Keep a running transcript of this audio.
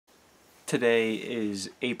Today is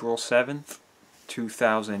April 7th,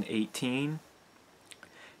 2018,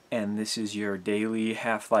 and this is your daily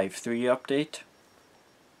Half-Life 3 update.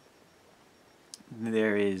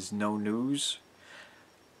 There is no news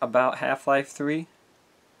about Half-Life 3.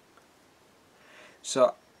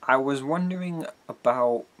 So I was wondering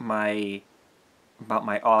about my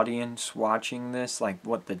audience watching this, like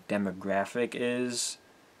what the demographic is.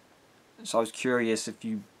 So I was curious if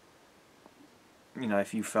you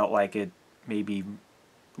felt like it, maybe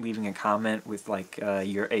leaving a comment with like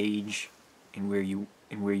your age and where you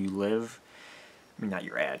live. I mean, not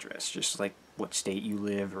your address, just like what state you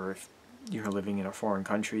live, or if you're living in a foreign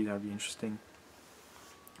country, that would be interesting.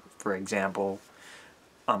 For example,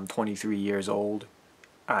 I'm 23 years old.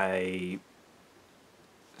 I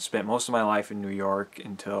spent most of my life in New York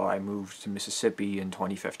until I moved to Mississippi in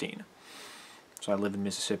 2015. So I live in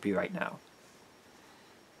Mississippi right now.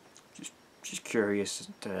 Just curious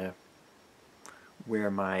to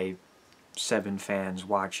where my 7 fans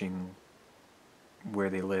watching,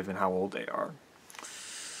 where they live and how old they are.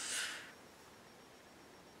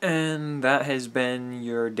 And that has been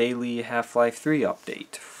your daily Half-Life 3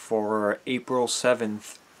 update for April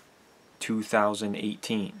 7th,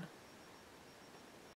 2018.